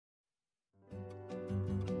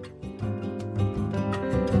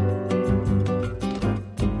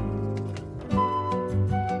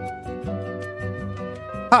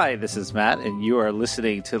Hi, this is Matt, and you are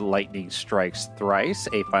listening to Lightning Strikes Thrice,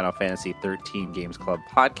 a Final Fantasy XIII Games Club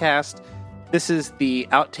podcast. This is the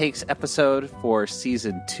outtakes episode for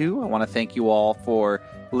Season 2. I want to thank you all for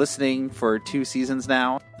listening for 2 seasons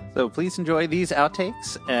now. So please enjoy these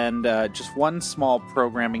outtakes, and just one small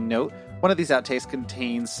programming note. One of these outtakes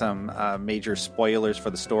contains some major spoilers for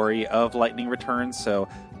the story of Lightning Returns, so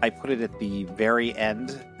I put it at the very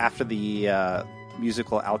end after the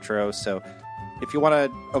musical outro, so if you want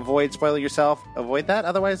to avoid spoiling yourself, avoid that.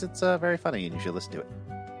 Otherwise, it's very funny and you should listen to it.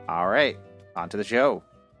 All right, on to the show.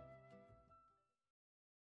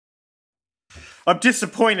 I'm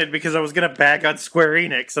disappointed because I was going to bag on Square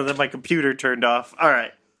Enix and then my computer turned off. All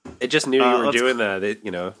right. It just knew you were doing that.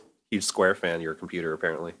 Huge Square fan, your computer,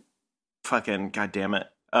 apparently. Fucking goddamn it.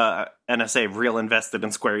 NSA real invested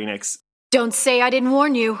in Square Enix. Don't say I didn't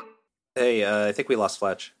warn you. Hey, I think we lost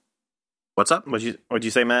Fletch. What's up? What'd you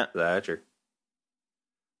say, Matt? Thatcher.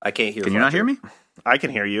 I can't hear Can Fletcher. you not hear me? I can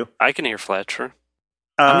hear you. I can hear Fletcher.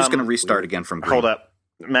 I'm just going to restart again from green. Hold up.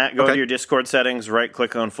 Matt, go to your Discord settings,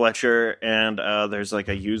 right-click on Fletcher, and there's like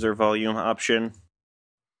a user volume option.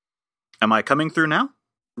 Am I coming through now?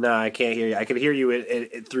 No, I can't hear you. I can hear you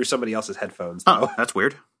it through somebody else's headphones. Oh, that's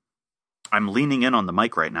weird. I'm leaning in on the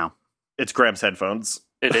mic right now. It's Grab's headphones.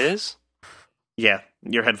 It is? Yeah,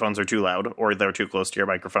 your headphones are too loud, or they're too close to your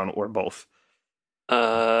microphone, or both.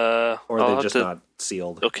 Or they're just not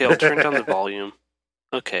sealed. Okay, I'll turn down the volume.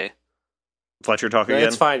 Okay. Fletcher, talk Yeah, again.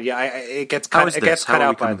 it's fine. Yeah, it gets How cut, is it this? gets How cut are we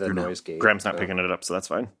out by coming the through now? noise gate. Graham's not so. picking it up, so that's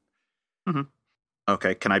fine.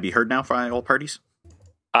 Okay, can I be heard now by all parties?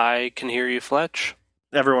 I can hear you, Fletch.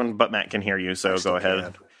 Everyone but Matt can hear you, so still go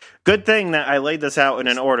ahead. can. Good thing that I laid this out in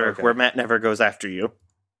an order Okay. where Matt never goes after you.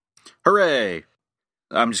 Hooray!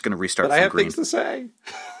 I'm just going to restart But I from have green. things to say.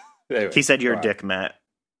 Anyway, He said you're a go on. dick, Matt.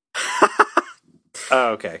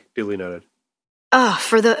 Oh, okay. Duly noted.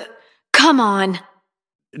 Come on.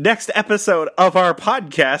 Next episode of our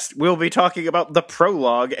podcast, we'll be talking about the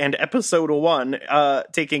prologue and episode 1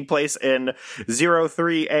 taking place in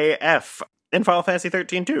 03AF in Final Fantasy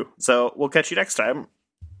 13 2. So we'll catch you next time.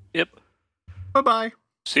 Yep. Bye-bye.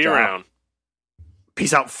 See you Ciao. around.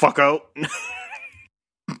 Peace out, fucko.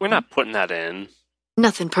 We're not putting that in.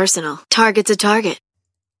 Nothing personal. Target's a target.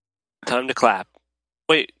 Time to clap.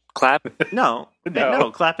 Wait, clap? No,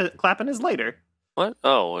 clapping is later. What?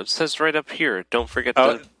 Oh, it says right up here. Don't forget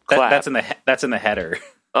Oh, to clap. that's in the header.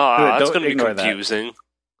 Oh, that's Don't going to be ignore that. confusing.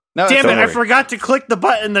 No, Damn don't it, I worry. forgot to click the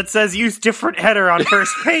button that says use different header on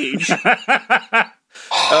first page.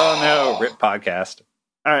 Oh no, RIP podcast.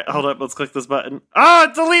 All right, hold up. Let's click this button. Oh,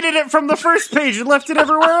 it deleted it from the first page and left it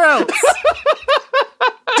everywhere else.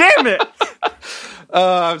 Damn it.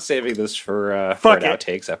 I'm saving this for an Fuck it.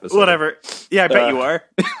 outtakes episode. Whatever. Yeah, I bet you are.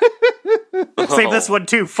 Save this one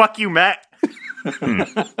too. Fuck you, Matt.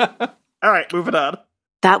 All right, moving on.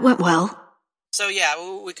 That went well. So yeah,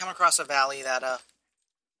 we come across a valley that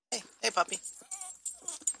hey puppy.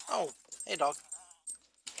 Oh, hey dog.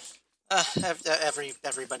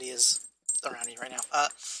 Everybody is around you right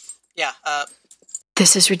now.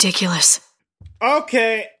 This is ridiculous.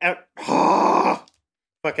 Okay.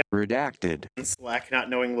 Fucking Redacted. Slack not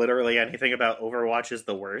knowing literally anything about Overwatch is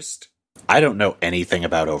the worst. I don't know anything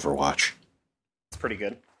about Overwatch. It's pretty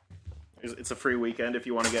good. It's a free weekend if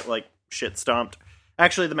you want to get, like, shit stomped.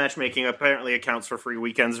 Actually, the matchmaking apparently accounts for free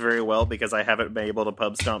weekends very well because I haven't been able to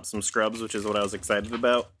pub stomp some scrubs, which is what I was excited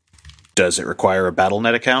about. Does it require a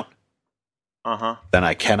Battle.net account? Uh-huh. Then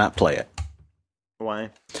I cannot play it,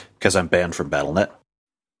 Why? because I'm banned from Battle.net.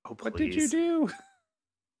 Oh, What did you do?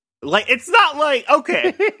 Like, it's not like,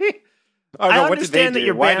 okay, Oh, I no, what did they understand that do?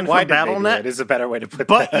 you're banned why from did they do Battle.net, that? Is a better way to put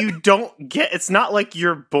but that. you don't get, it's not like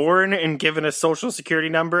you're born and given a social security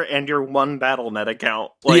number and your one Battle.net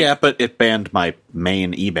account. Like, Yeah, but it banned my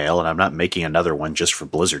main email, and I'm not making another one just for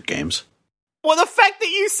Blizzard games. well, the fact that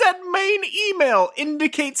you said main email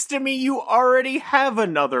indicates to me you already have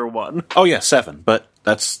another one. Oh yeah, 7, but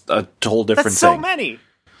that's a whole different That's so thing. many.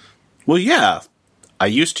 Well, yeah, I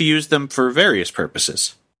used to use them for various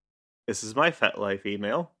purposes. This is my FetLife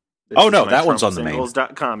email. This Oh, is no, my that one's on the main.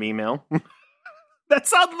 TrumpSingles.com email.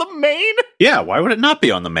 That's on the main? Yeah, why would it not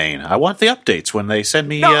be on the main? I want the updates when they send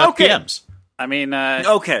me No, okay. PMs. I mean,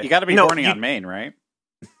 Okay. you got to be No, horny you- on main, right?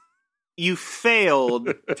 You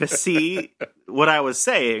failed to see what I was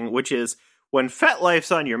saying, which is when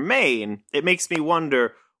FetLife's on your main, it makes me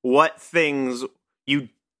wonder what things you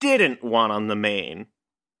didn't want on the main.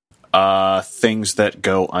 Things that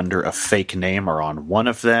go under a fake name are on one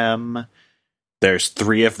of them. There's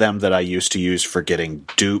 3 of them that I used to use for getting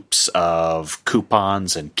dupes of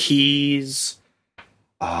coupons and keys.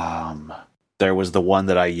 There was the one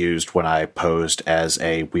that I used when I posed as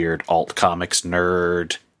a weird alt comics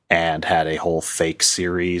nerd and had a whole fake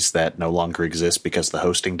series that no longer exists because the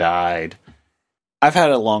hosting died. I've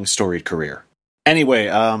had a long storied career. Anyway,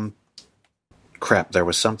 crap, there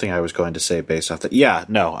was something I was going to say based off that. Yeah,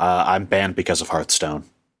 no, I'm banned because of Hearthstone.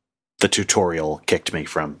 The tutorial kicked me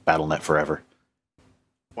from Battle.net forever.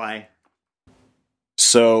 Why?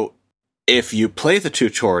 So, if you play the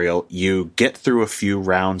tutorial, you get through a few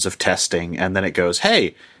rounds of testing, and then it goes,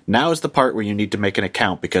 hey, now is the part where you need to make an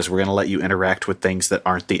account because we're going to let you interact with things that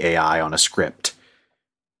aren't the AI on a script.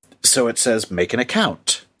 So it says, make an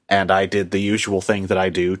account. And I did the usual thing that I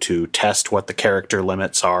do to test what the character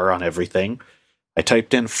limits are on everything. I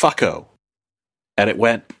typed in fucko. And it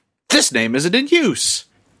went, this name isn't in use.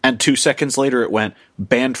 And 2 seconds later it went,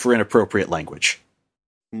 banned for inappropriate language.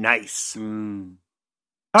 Nice.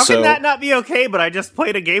 How can that not be okay? But I just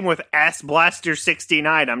played a game with Ass Blaster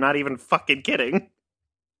 69. I'm not even fucking kidding.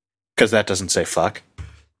 Because that doesn't say fuck.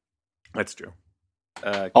 That's true.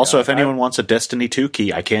 Also, if anyone wants a Destiny 2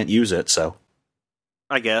 key, I can't use it, so.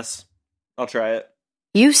 I guess. I'll try it.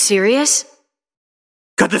 You serious?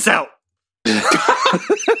 Cut this out!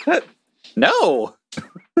 No!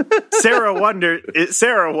 Sarah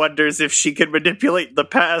wonders if she can manipulate the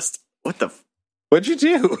past. What the What'd you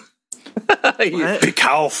do? Be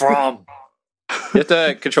cow from. You have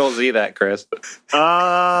to Control Z that, Chris. Let's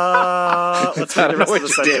I don't know what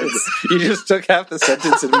you did. You just took half the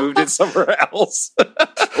sentence and moved it somewhere else.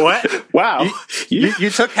 What? Wow. You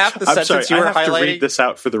took half the I'm sentence sorry, you were I have highlighting. to read this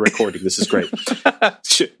out for the recording. This is great.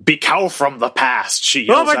 Be cow from the past. She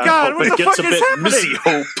Oh yells my out God, hope what and the gets fuck a is bit happening? missy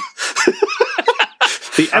hope.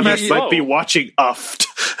 The MS might be watching Uft.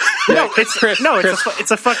 No, it's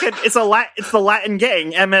the Latin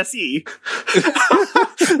gang, MSE.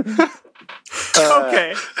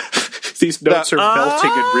 Okay. These notes are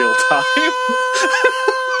melting in real time.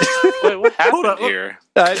 Wait, what happened on. here?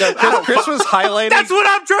 I know. Chris was highlighting. That's what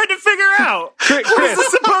I'm trying to figure out. What is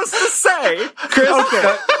this supposed to say? Chris,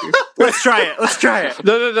 Okay. Let's try it.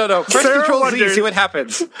 No. Press Sarah Control wonders- Z, see what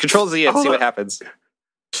happens. Control Z and Hold see on. what happens.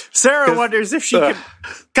 Sarah wonders if she can...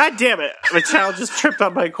 God damn it. My child just tripped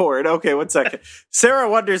on my cord. Okay, 1 second. Sarah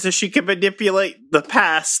wonders if she can manipulate the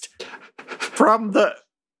past from the...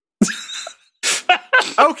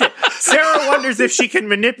 Okay. Sarah wonders if she can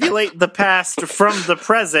manipulate the past from the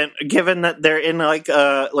present, given that they're in like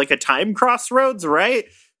a time crossroads, right?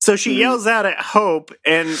 So she yells out at Hope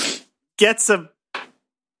and gets a...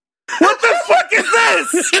 What the fuck is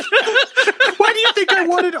this? Why do you think I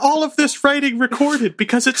wanted all of this writing recorded?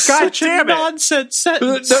 Because it's God such a damn it. nonsense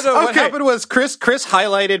sentence. No. What Okay. happened was Chris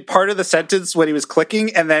highlighted part of the sentence when he was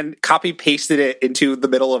clicking, and then copy pasted it into the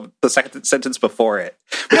middle of the second sentence before it.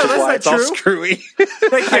 Which No, is that's why not it's all true. screwy. That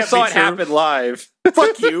I can't saw be it true. happen live.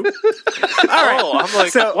 Fuck you. Oh, I'm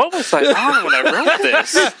like, So- what was I on when I wrote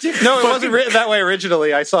this? No, it wasn't written that way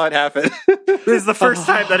originally. I saw it happen. This is the first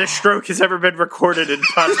time that a stroke has ever been recorded in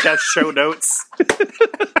podcast show notes.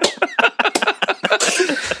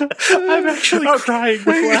 I'm actually crying with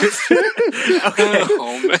laughter. Okay.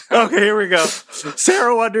 Oh, man. Okay, here we go.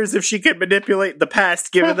 Sarah wonders if she can manipulate the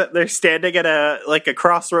past, given that they're standing at a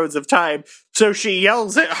crossroads of time. So she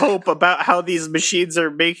yells at Hope about how these machines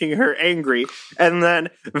are making her angry, and then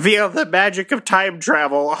via the magic of time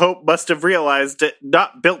travel, Hope must have realized it,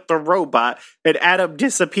 not built the robot, and Adam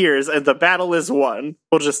disappears, and the battle is won.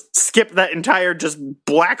 We'll just skip that entire just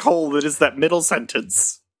black hole that is that middle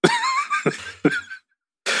sentence.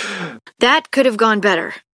 That could have gone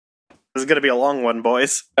better. This is going to be a long one,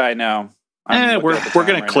 boys. I know. We're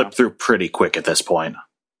going to clip through pretty quick at this point.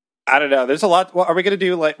 I don't know. There's a lot. Well, are we going to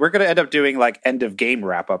do we're going to end up doing end of game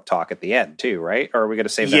wrap up talk at the end too, right? Or are we going to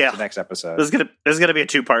save that Yeah. for the next episode? This is gonna be a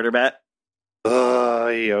two-parter, Matt.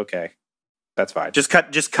 Yeah, okay, that's fine. Just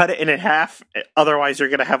cut it in half. Otherwise, you're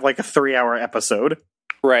gonna have like a 3-hour episode.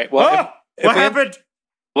 Right. Well, if What we had- happened?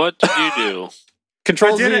 What did you do?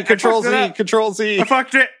 Control I did Z. it. I Control fucked it Z. up. Control Z. I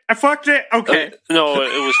fucked it. Okay. No,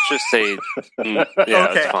 it was just a. Yeah,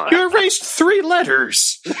 Okay. it's fine. You erased 3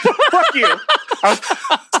 letters. Fuck you.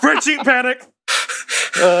 Spreadsheet panic.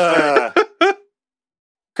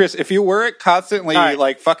 Chris, if you weren't constantly All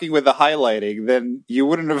right. fucking with the highlighting, then you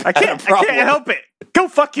wouldn't have I had a can't problem. help it. Go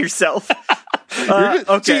fuck yourself.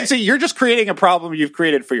 Okay. See, you're just creating a problem you've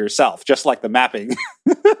created for yourself, just like the mapping.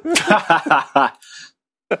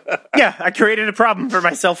 Yeah, I created a problem for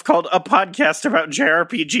myself called a podcast about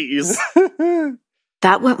JRPGs.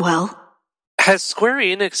 That went well. Has Square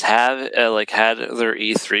Enix had their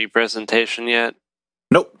E3 presentation yet?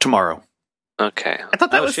 Nope, tomorrow. Okay. I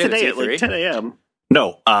thought that Oh, was shit, today it's at like E3. 10 a.m.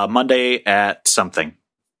 No, Monday at something.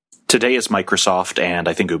 Today is Microsoft and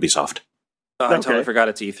I think Ubisoft. I Okay. totally forgot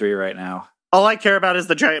it's E3 right now. All I care about is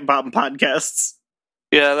the Giant Bomb podcasts.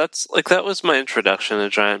 Yeah, that was my introduction to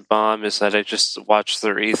Giant Bomb, is that I just watched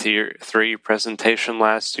their E3 presentation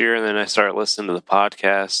last year, and then I started listening to the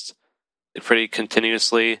podcast pretty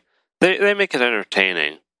continuously. They make it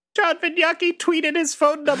entertaining. John Vignacchi tweeted his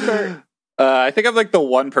phone number. I think I'm like the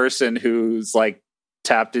one person who's like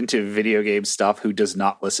tapped into video game stuff who does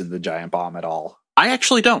not listen to Giant Bomb at all. I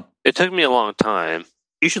actually don't. It took me a long time.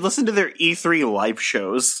 You should listen to their E3 live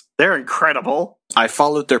shows. They're incredible. I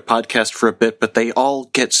followed their podcast for a bit, but they all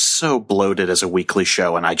get so bloated as a weekly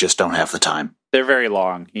show, and I just don't have the time. They're very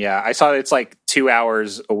long. Yeah, I saw it's like 2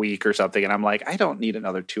 hours a week or something, and I'm like, I don't need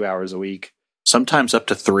another 2 hours a week. Sometimes up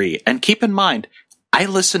to 3. And keep in mind, I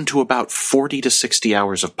listen to about 40 to 60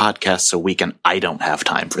 hours of podcasts a week, and I don't have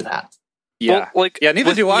time for that. Yeah, Well, yeah. Neither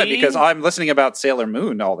with do I, me- because I'm listening about Sailor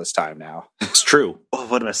Moon all this time now. It's true. Oh,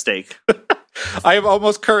 what a mistake. I am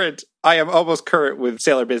almost current with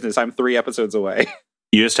Sailor Business. I'm 3 episodes away.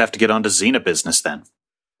 You just have to get onto Xena Business then.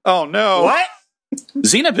 Oh no! What?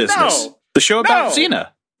 Xena Business. No. The show about No. Xena.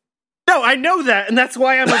 No, I know that, and that's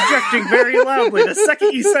why I'm objecting very loudly. The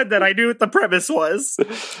second you said that, I knew what the premise was.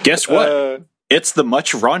 Guess what? It's the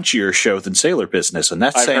much raunchier show than Sailor Business, and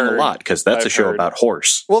that's I've saying heard. a lot, because that's I've a show heard. about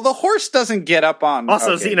horse. Well, the horse doesn't get up on.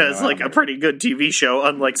 Also, okay, Xena is no, like a pretty good TV show,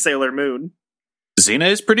 unlike Sailor Moon. Xena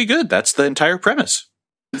is pretty good. That's the entire premise.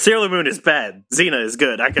 Sailor Moon is bad. Xena is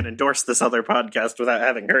good. I can endorse this other podcast without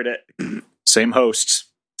having heard it. Same hosts.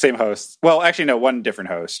 Same host. Well, actually, no, one different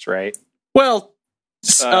host, right? Well,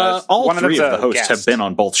 all one of 3 them's of the a hosts have guest. been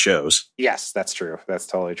on both shows. Yes, that's true. That's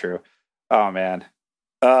totally true. Oh man,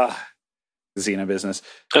 Xena Business.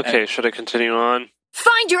 Okay, should I continue on?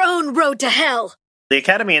 Find your own road to hell. The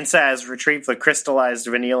Academy and Saz retrieve the crystallized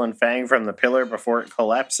Vanille and Fang from the pillar before it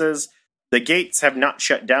collapses. The gates have not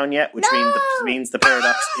shut down yet, which means the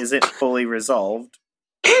paradox isn't fully resolved.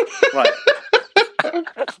 What? I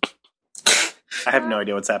have no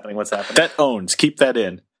idea what's happening. What's happening? That owns. Keep that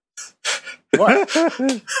in. What? Well,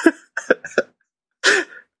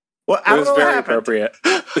 I It don't was know what very happened. appropriate.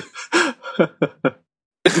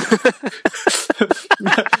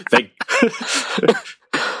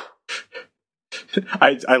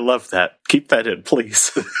 I love that. Keep that in,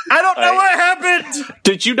 please. I don't know what happened.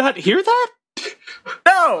 Did you not hear that?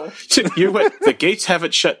 No. You went, the gates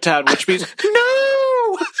haven't shut down, which means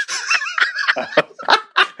no.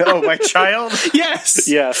 Oh, my child. Yes.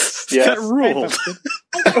 Yes, That ruled.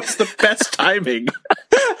 That was the best timing.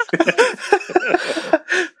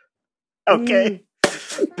 Okay.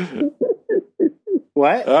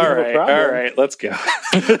 What? All right, let's go.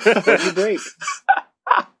 Break.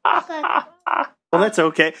 Well, that's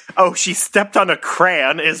okay. Oh, she stepped on a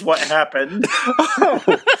crayon is what happened.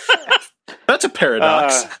 That's a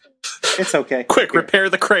paradox. It's okay. Quick, repair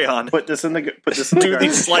the crayon. Put this in the Do garbage.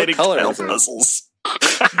 these sliding What color tile is it? puzzles.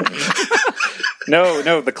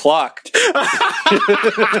 No, the clock.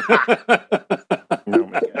 Oh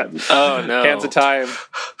my god. Oh no! Hands of time.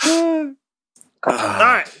 All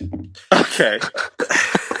right. Okay.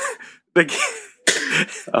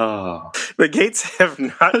 The gates have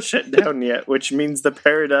not shut down yet, which means the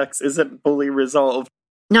paradox isn't fully resolved.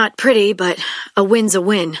 Not pretty, but a win's a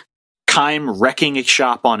win. Kaim wrecking a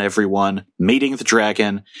shop on everyone, meeting the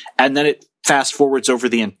dragon, and then it fast forwards over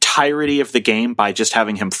the entirety of the game by just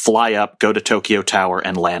having him fly up, go to Tokyo Tower,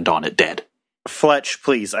 and land on it dead. Fletch,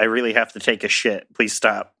 please, I really have to take a shit. Please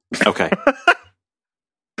stop. Okay.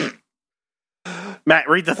 Matt,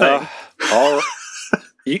 read the thing. All.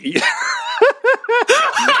 You-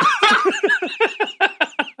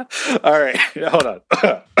 All right, hold on.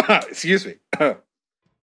 Excuse me.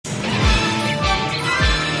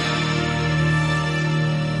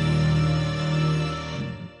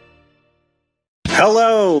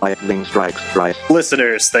 Hello, Lightning strikes thrice.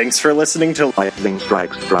 listeners. Thanks for listening to. Lightning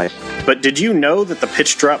strikes thrice. But did you know that the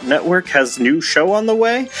Pitch Drop Network has new show on the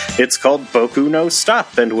way? It's called Boku no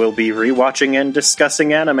Stop, and we'll be rewatching and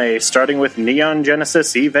discussing anime, starting with Neon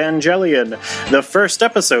Genesis Evangelion. The first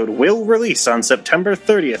episode will release on September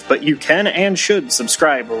 30th, but you can and should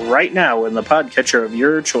subscribe right now in the podcatcher of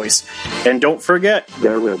your choice. And don't forget,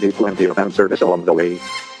 There will be plenty of fan service along the way.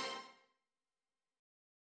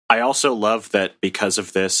 I also love that because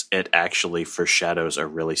of this, it actually foreshadows a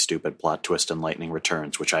really stupid plot twist in Lightning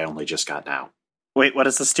Returns, which I only just got now. wait, what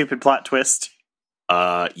is the stupid plot twist?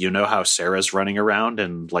 You know how Sarah's running around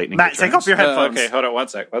in Lightning Matt, Returns? take off your headphones. Okay, hold on one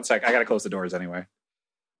sec. I gotta close the doors anyway.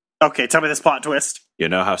 Okay, tell me this plot twist. You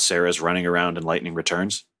know how Sarah's running around in Lightning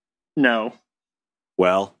Returns? No.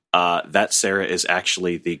 Well, that Sarah is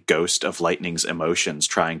actually the ghost of Lightning's emotions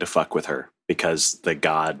trying to fuck with her because the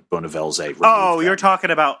god Bonavelze removed Oh, you're them.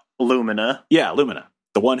 talking about Lumina. Yeah, Lumina.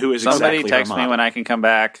 The one who is Somebody exactly text her me model. when I can come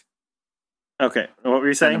back. Okay, what were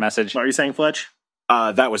you Send saying? a message. What were you saying, Fletch?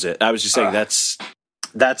 That was it. I was just saying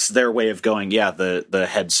that's their way of going, yeah, the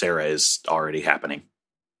head Sarah is already happening.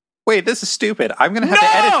 Wait, this is stupid. I'm going to have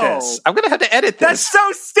to edit this. I'm going to have to edit this. That's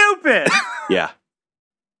so stupid! Yeah.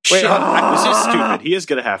 Wait, Shit, hold on. this is stupid. He is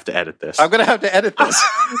going to have to edit this. I'm going to have to edit this.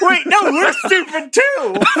 Wait, no, we're stupid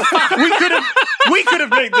too! We could have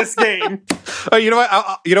made this game. Oh, you know what?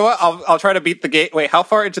 I'll try to beat the game. Wait, how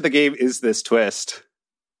far into the game is this twist?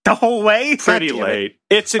 The whole way? Pretty God damn it. late.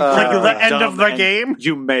 It's Like incredibly the end of dumb, the and game?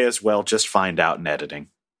 You may as well just find out in editing.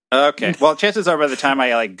 Okay. Well, chances are by the time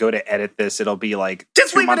I go to edit this, it'll be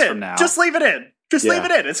Just 2 leave it months in. from now. Just leave it in. Just Yeah. leave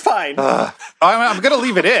it in. It's fine. I'm going to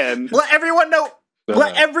leave it in. Let everyone know.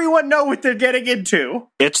 Let everyone know what they're getting into.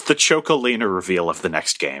 It's the Chocolina reveal of the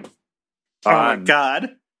next game. Oh my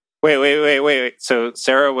god. Wait. So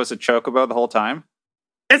Sarah was a chocobo the whole time?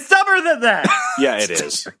 It's dumber than that. Yeah, it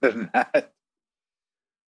is.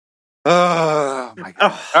 Oh my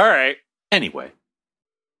god. All right. Anyway.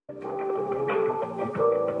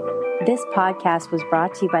 This podcast was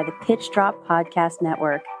brought to you by the Pitch Drop Podcast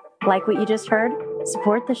Network. Like what you just heard?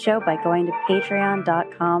 Support the show by going to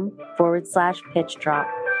patreon.com/Pitch Drop.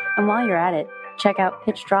 And while you're at it, check out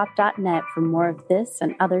pitchdrop.net for more of this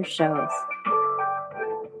and other shows.